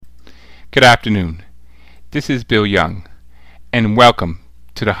Good afternoon. This is Bill Young, and welcome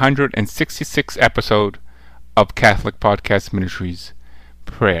to the 166th episode of Catholic Podcast Ministries,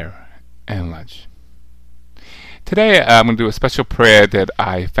 Prayer and Lunch. Today I'm going to do a special prayer that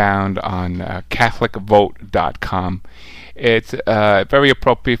I found on CatholicVote.com. It's very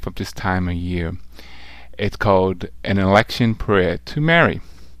appropriate for this time of year. It's called An Election Prayer to Mary.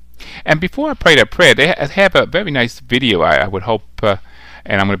 And before I pray that prayer, they have a very nice video, I would hope,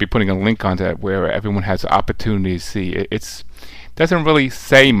 and I'm going to be putting a link on that where everyone has the opportunity to see. It doesn't really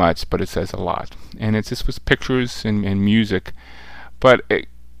say much, but it says a lot. And it's just with pictures and music. But it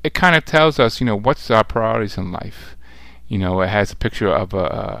kind of tells us, what's our priorities in life. It has a picture of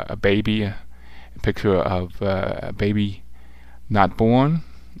a baby, a picture of a baby not born,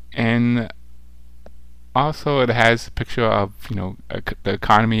 and also it has a picture of, the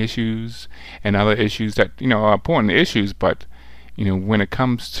economy issues and other issues that, are important issues, but when it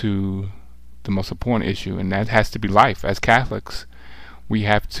comes to the most important issue, and that has to be life. As Catholics, we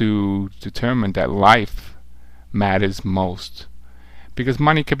have to determine that life matters most. Because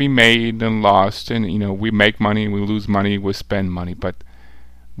money can be made and lost, and we make money, we lose money, we spend money, but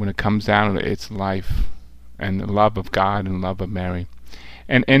when it comes down to it, it's life and the love of God and love of Mary.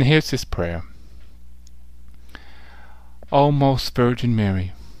 And here's this prayer. O most Virgin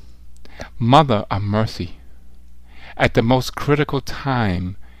Mary, Mother of Mercy, at the most critical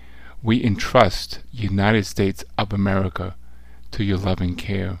time, we entrust United States of America to your loving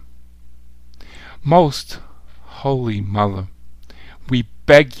care. Most Holy Mother, we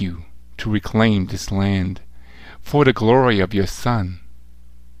beg you to reclaim this land for the glory of your Son.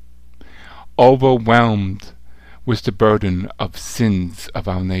 Overwhelmed with the burden of sins of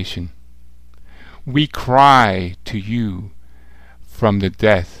our nation, we cry to you from the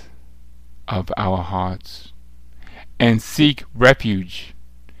depth of our hearts and seek refuge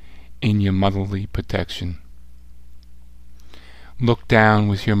in your motherly protection. Look down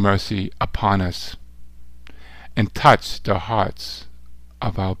with your mercy upon us and touch the hearts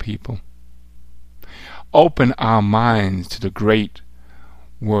of our people. Open our minds to the great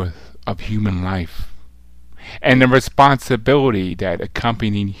worth of human life and the responsibility that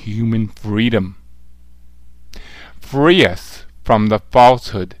accompanies human freedom. Free us from the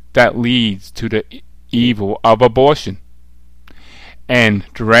falsehood that leads to the evil of abortion and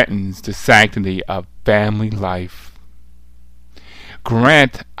threatens the sanctity of family life.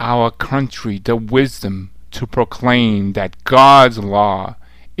 Grant our country the wisdom to proclaim that God's law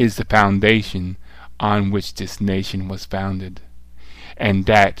is the foundation on which this nation was founded, and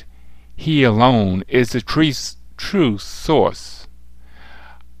that He alone is the true source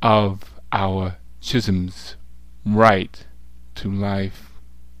of our chism's right to life,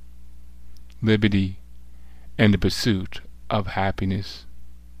 liberty, and the pursuit of happiness.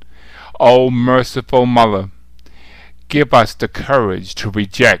 O merciful Mother, give us the courage to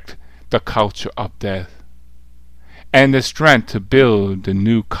reject the culture of death and the strength to build the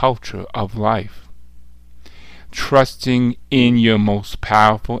new culture of life. Trusting in your most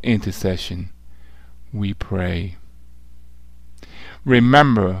powerful intercession, we pray.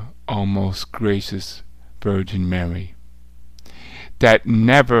 Remember, O most gracious Virgin Mary, that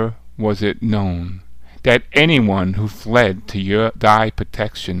never was it known that anyone who fled to thy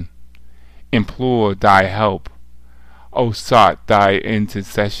protection, implored thy help, or sought thy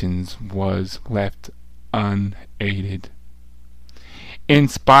intercessions, was left unaided.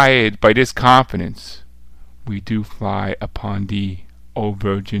 Inspired by this confidence, we do fly upon thee, O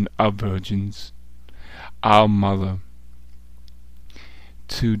Virgin of Virgins, our Mother.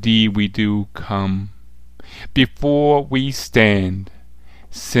 To thee we do come, before we stand,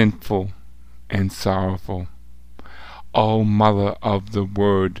 sinful and sorrowful. O Mother of the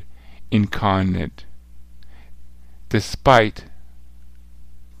Word incarnate, despise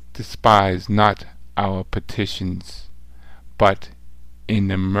not our petitions, but in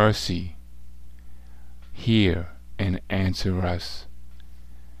the mercy hear and answer us.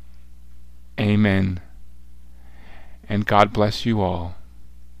 Amen. And God bless you all.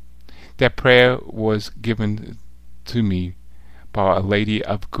 That prayer was given to me by Our Lady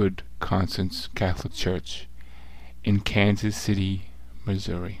of Good Conscience Catholic Church in Kansas City,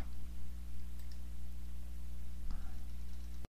 Missouri.